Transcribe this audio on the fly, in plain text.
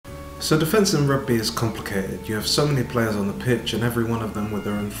So defence in rugby is complicated. You have so many players on the pitch and every one of them with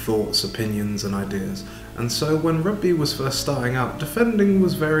their own thoughts, opinions and ideas. And so when rugby was first starting out, defending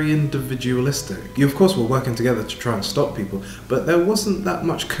was very individualistic. You of course were working together to try and stop people, but there wasn't that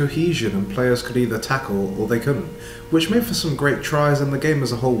much cohesion and players could either tackle or they couldn't, which made for some great tries and the game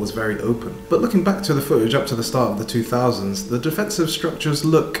as a whole was very open. But looking back to the footage up to the start of the 2000s, the defensive structures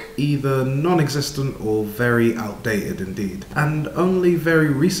look either non-existent or very outdated indeed. And only very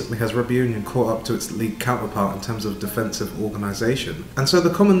recently has rugby union caught up to its league counterpart in terms of defensive organisation. And so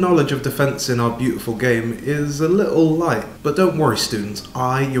the common knowledge of defence in our beautiful game is a little light. But don't worry students,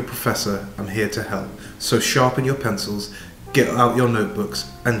 I, your professor, am here to help. So sharpen your pencils, get out your notebooks,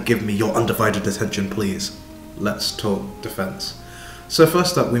 and give me your undivided attention please. Let's talk defence. So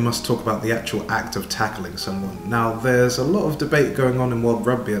first up, we must talk about the actual act of tackling someone. Now, there's a lot of debate going on in World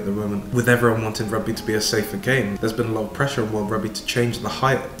Rugby at the moment, with everyone wanting rugby to be a safer game. There's been a lot of pressure on World Rugby to change the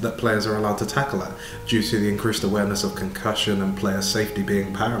height that players are allowed to tackle at, due to the increased awareness of concussion and player safety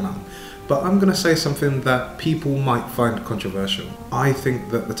being paramount. But I'm going to say something that people might find controversial. I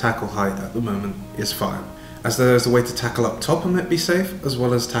think that the tackle height at the moment is fine, as there is a way to tackle up top and it be safe, as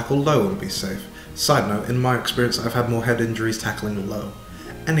well as tackle low and be safe. Side note, in my experience I've had more head injuries tackling low.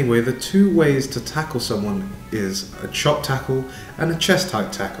 Anyway, the two ways to tackle someone is a chop tackle and a chest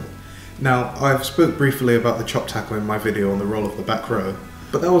height tackle. Now, I've spoke briefly about the chop tackle in my video on the role of the back row,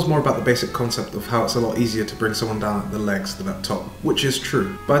 but that was more about the basic concept of how it's a lot easier to bring someone down at the legs than up top, which is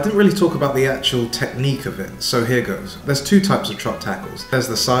true. But I didn't really talk about the actual technique of it, so here goes. There's two types of chop tackles. There's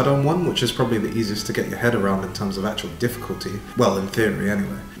the side-on one, which is probably the easiest to get your head around in terms of actual difficulty. Well, in theory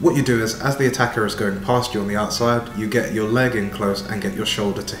anyway. What you do is, as the attacker is going past you on the outside, you get your leg in close and get your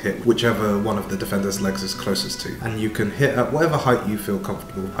shoulder to hit whichever one of the defender's legs is closest to. And you can hit at whatever height you feel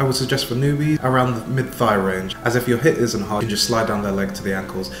comfortable. I would suggest for newbies, around the mid-thigh range, as if your hit isn't hard, you can just slide down their leg to the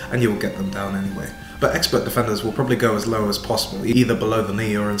ankles and you will get them down anyway. But expert defenders will probably go as low as possible, either below the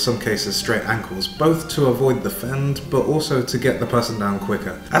knee or in some cases straight ankles, both to avoid the fend, but also to get the person down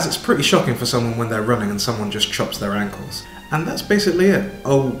quicker, as it's pretty shocking for someone when they're running and someone just chops their ankles. And that's basically it.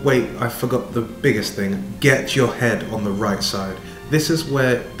 Oh wait, I forgot the biggest thing. Get your head on the right side. This is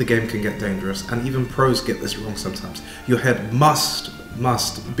where the game can get dangerous, and even pros get this wrong sometimes. Your head must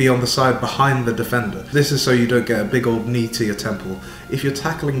be on the side behind the defender. This is so you don't get a big old knee to your temple. If you're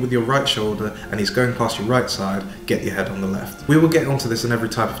tackling with your right shoulder and he's going past your right side, get your head on the left. We will get onto this in every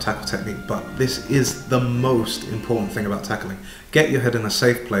type of tackle technique, but this is the most important thing about tackling. Get your head in a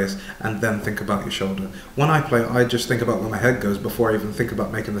safe place and then think about your shoulder. When I play, I just think about where my head goes before I even think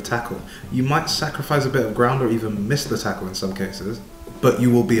about making the tackle. You might sacrifice a bit of ground or even miss the tackle in some cases, but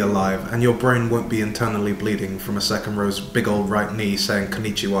you will be alive and your brain won't be internally bleeding from a second row's big old right knee saying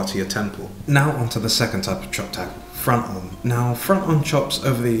konnichiwa to your temple. Now onto the second type of chop tackle, front on. Now front on chops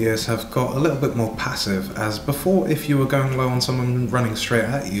over the years have got a little bit more passive, as before if you were going low on someone running straight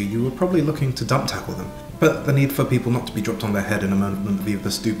at you, you were probably looking to dump tackle them. But the need for people not to be dropped on their head in a moment of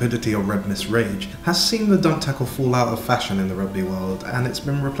either stupidity or redness rage has seen the dump tackle fall out of fashion in the rugby world, and it's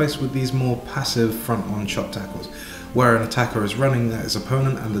been replaced with these more passive front on chop tackles, where an attacker is running at his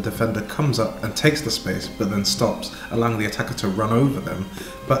opponent and the defender comes up and takes the space but then stops, allowing the attacker to run over them.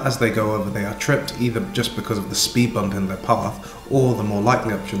 But as they go over, they are tripped, either just because of the speed bump in their path, or the more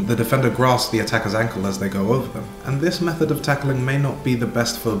likely option, the defender grasps the attacker's ankle as they go over them. And this method of tackling may not be the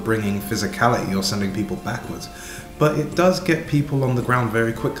best for bringing physicality or sending people backwards, but it does get people on the ground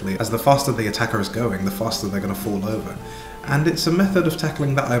very quickly, as the faster the attacker is going, the faster they're going to fall over. And it's a method of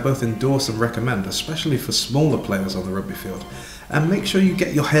tackling that I both endorse and recommend, especially for smaller players on the rugby field. And make sure you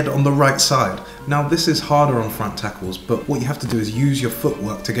get your head on the right side. Now this is harder on front tackles, but what you have to do is use your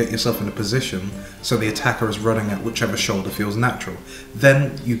footwork to get yourself in a position so the attacker is running at whichever shoulder feels natural.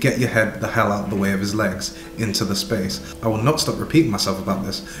 Then you get your head the hell out of the way of his legs, into the space. I will not stop repeating myself about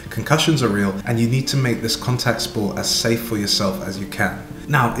this. Concussions are real, and you need to make this contact sport as safe for yourself as you can.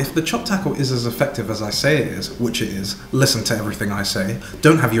 Now, if the chop tackle is as effective as I say it is, which it is, listen to everything I say,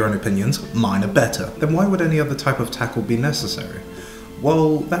 don't have your own opinions, mine are better, then why would any other type of tackle be necessary?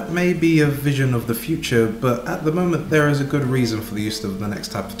 Well, that may be a vision of the future, but at the moment there is a good reason for the use of the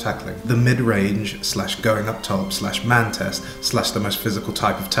next type of tackling. The mid-range, / going up top, / man test, / the most physical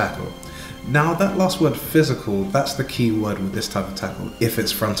type of tackle. Now that last word, physical, that's the key word with this type of tackle, if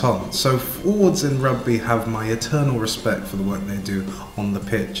it's front on. So forwards in rugby have my eternal respect for the work they do on the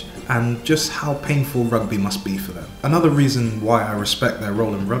pitch, and just how painful rugby must be for them. Another reason why I respect their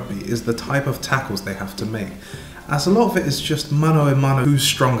role in rugby is the type of tackles they have to make, as a lot of it is just mano a mano who's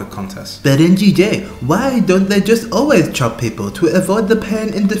stronger contests. But in GJ, why don't they just always chop people to avoid the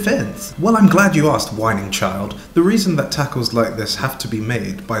pain in defense? Well, I'm glad you asked, whining child. The reason that tackles like this have to be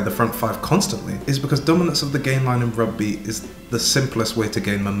made by the front five constantly is because dominance of the gain line in rugby is the simplest way to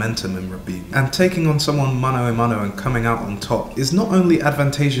gain momentum in rugby. And taking on someone mano a mano and coming out on top is not only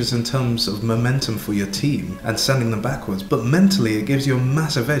advantageous in terms of momentum for your team and sending them backwards, but mentally it gives you a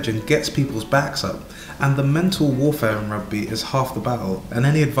massive edge and gets people's backs up. And the mental warfare in rugby is half the battle, and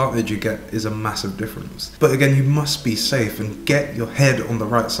any advantage you get is a massive difference. But again, you must be safe and get your head on the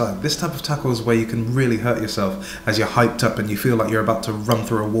right side. This type of tackle is where you can really hurt yourself as you're hyped up and you feel like you're about to run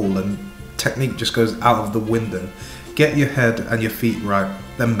through a wall and technique just goes out of the window. Get your head and your feet right,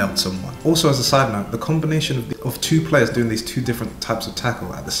 then melt someone. Also, as a side note, the combination of two players doing these two different types of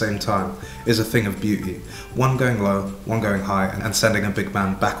tackle at the same time is a thing of beauty. One going low, one going high, and sending a big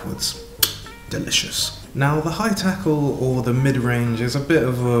man backwards. Delicious. Now, the high tackle or the mid-range is a bit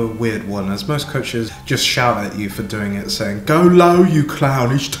of a weird one, as most coaches just shout at you for doing it, saying, "Go low, you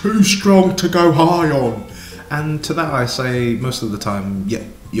clown, he's too strong to go high on." And to that I say most of the time, yeah,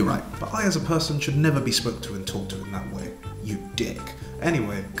 you're right. But I as a person should never be spoke to and talked to in that way. You dick.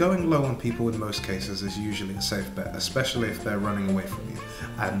 Anyway, going low on people in most cases is usually a safe bet, especially if they're running away from you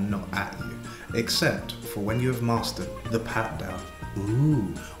and not at you. Except for when you have mastered the pat down.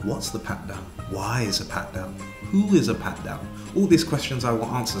 Ooh, what's the pat down? Why is a pat down? Who is a pat down? All these questions I will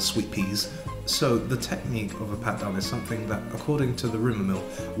answer, sweet peas. So the technique of a pat down is something that, according to the rumour mill,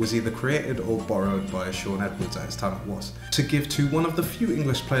 was either created or borrowed by Sean Edwards at his time it was, to give to one of the few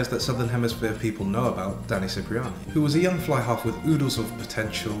English players that Southern Hemisphere people know about, Danny Cipriani, who was a young fly half with oodles of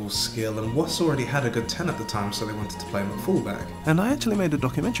potential, skill, and was already had a good 10 at the time, so they wanted to play him at fullback. And I actually made a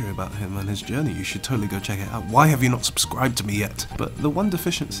documentary about him and his journey. You should totally go check it out. Why have you not subscribed to me yet? But the one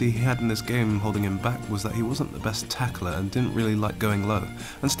deficiency he had in this game holding him back was that he wasn't the best tackler and didn't really like going low,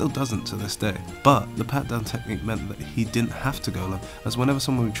 and still doesn't to this day. But the pat down technique meant that he didn't have to go low, as whenever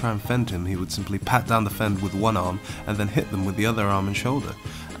someone would try and fend him, he would simply pat down the fend with one arm and then hit them with the other arm and shoulder.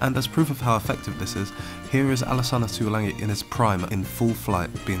 And as proof of how effective this is, here is Alassana Tuolangi in his prime in full flight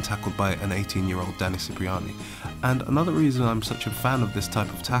being tackled by an 18-year-old Danny Cipriani. And another reason I'm such a fan of this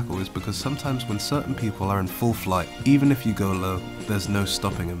type of tackle is because sometimes when certain people are in full flight, even if you go low, there's no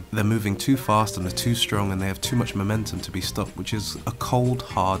stopping them. They're moving too fast and they're too strong and they have too much momentum to be stopped, which is a cold,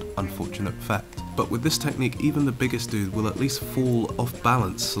 hard, unfortunate fact. But with this technique, even the biggest dude will at least fall off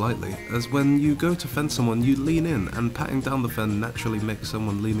balance slightly, as when you go to fend someone, you lean in, and patting down the fend naturally makes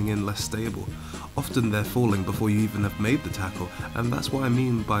someone leaning in less stable. Often they're falling before you even have made the tackle, and that's what I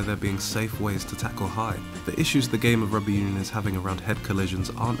mean by there being safe ways to tackle high. The issues the game of rugby union is having around head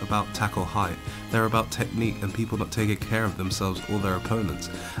collisions aren't about tackle high, they're about technique and people not taking care of themselves or their opponents.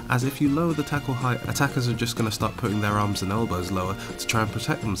 As if you lower the tackle high, attackers are just going to start putting their arms and elbows lower to try and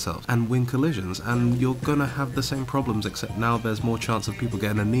protect themselves and win collisions, and you're going to have the same problems, except now there's more chance of people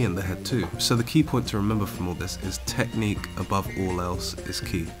getting a knee in the head too. So the key point to remember from all this is technique above all else is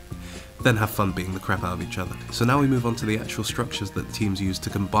key. Then have fun beating the crap out of each other. So now we move on to the actual structures that teams use to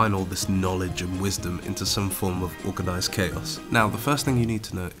combine all this knowledge and wisdom into some form of organised chaos. Now, the first thing you need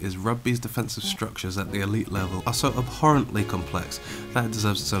to know is rugby's defensive structures at the elite level are so abhorrently complex that it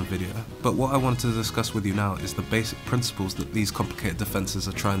deserves its own video. But what I wanted to discuss with you now is the basic principles that these complicated defences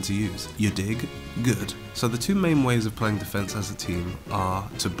are trying to use. You dig? Good. So the two main ways of playing defence as a team are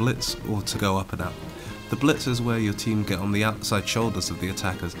to blitz or to go up and out. The blitz is where your team get on the outside shoulders of the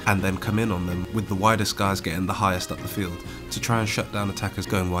attackers and then come in on them, with the widest guys getting the highest up the field, to try and shut down attackers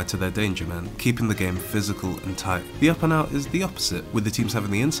going wide to their danger men, keeping the game physical and tight. The up and out is the opposite, with the teams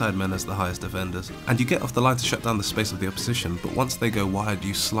having the inside men as the highest defenders, and you get off the line to shut down the space of the opposition, but once they go wide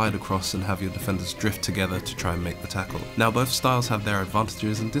you slide across and have your defenders drift together to try and make the tackle. Now both styles have their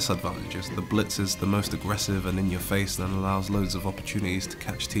advantages and disadvantages. The blitz is the most aggressive and in your face and allows loads of opportunities to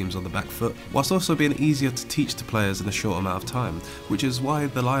catch teams on the back foot, whilst also being easier to teach to players in a short amount of time, which is why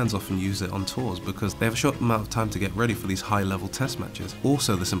the Lions often use it on tours, because they have a short amount of time to get ready for these high level test matches.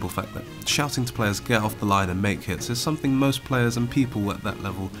 Also the simple fact that shouting to players get off the line and make hits is something most players and people at that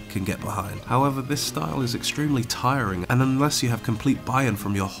level can get behind. However, this style is extremely tiring, and unless you have complete buy-in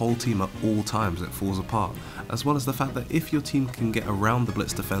from your whole team at all times, it falls apart. As well as the fact that if your team can get around the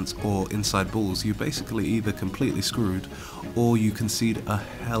blitz defense or inside balls, you're basically either completely screwed or you concede a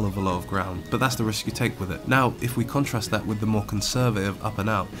hell of a lot of ground. But that's the risk you take take with it. Now, if we contrast that with the more conservative up and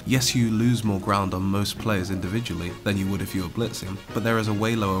out, yes, you lose more ground on most players individually than you would if you were blitzing, but there is a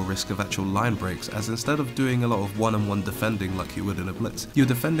way lower risk of actual line breaks, as instead of doing a lot of one-on-one defending like you would in a blitz, you're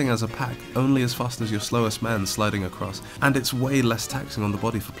defending as a pack only as fast as your slowest man sliding across, and it's way less taxing on the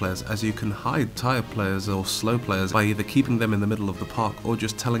body for players, as you can hide tired players or slow players by either keeping them in the middle of the park or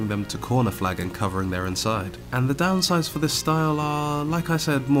just telling them to corner flag and covering their inside. And the downsides for this style are, like I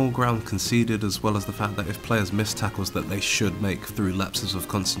said, more ground conceded, as well as the fact that if players miss tackles that they should make through lapses of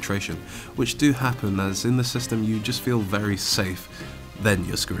concentration, which do happen, as in the system you just feel very safe, then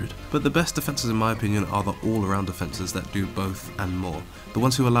you're screwed. But the best defences in my opinion are the all-around defences that do both and more. The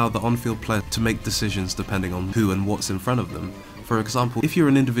ones who allow the on-field player to make decisions depending on who and what's in front of them. For example, if you're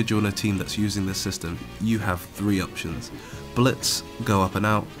an individual in a team that's using this system, you have 3 options. Blitz, go up and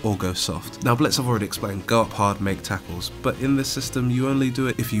out, or go soft. Now blitz I've already explained, go up hard, make tackles, but in this system you only do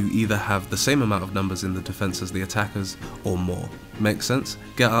it if you either have the same amount of numbers in the defence as the attackers, or more. Make sense?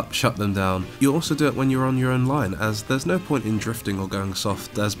 Get up, shut them down. You also do it when you're on your own line, as there's no point in drifting or going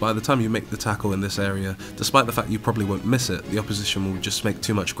soft, as by the time you make the tackle in this area, despite the fact you probably won't miss it, the opposition will just make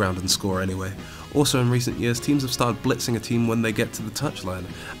too much ground and score anyway. Also in recent years, teams have started blitzing a team when they get to the touchline,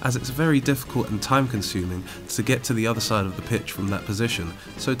 as it's very difficult and time consuming to get to the other side of the pitch from that position,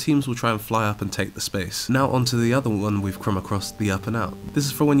 so teams will try and fly up and take the space. Now onto the other one we've come across, the up and out. This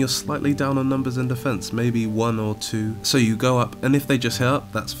is for when you're slightly down on numbers in defence, maybe 1 or 2, so you go up, and if they just hit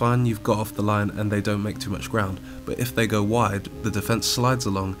up, that's fine, you've got off the line and they don't make too much ground. But if they go wide, the defence slides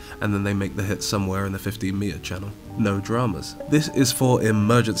along and then they make the hit somewhere in the 15-metre channel. No dramas. This is for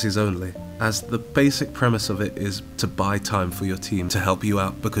emergencies only, as the basic premise of it is to buy time for your team to help you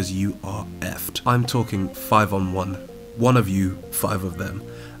out because you are effed. I'm talking 5-on-1. 1 of you, 5 of them.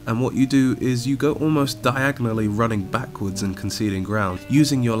 And what you do is you go almost diagonally running backwards and conceding ground,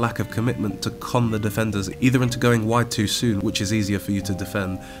 using your lack of commitment to con the defenders either into going wide too soon, which is easier for you to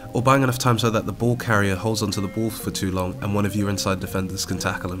defend, or buying enough time so that the ball carrier holds onto the ball for too long and one of your inside defenders can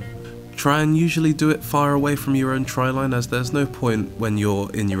tackle him. Try and usually do it far away from your own try line, as there's no point when you're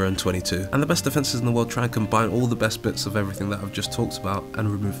in your own 22. And the best defences in the world try and combine all the best bits of everything that I've just talked about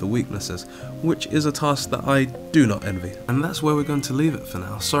and remove the weaknesses, which is a task that I do not envy. And that's where we're going to leave it for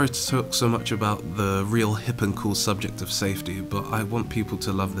now. Sorry to talk so much about the real hip and cool subject of safety, but I want people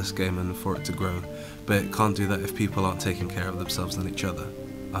to love this game and for it to grow. But it can't do that if people aren't taking care of themselves and each other.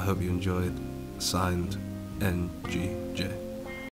 I hope you enjoyed. Signed, NGJ.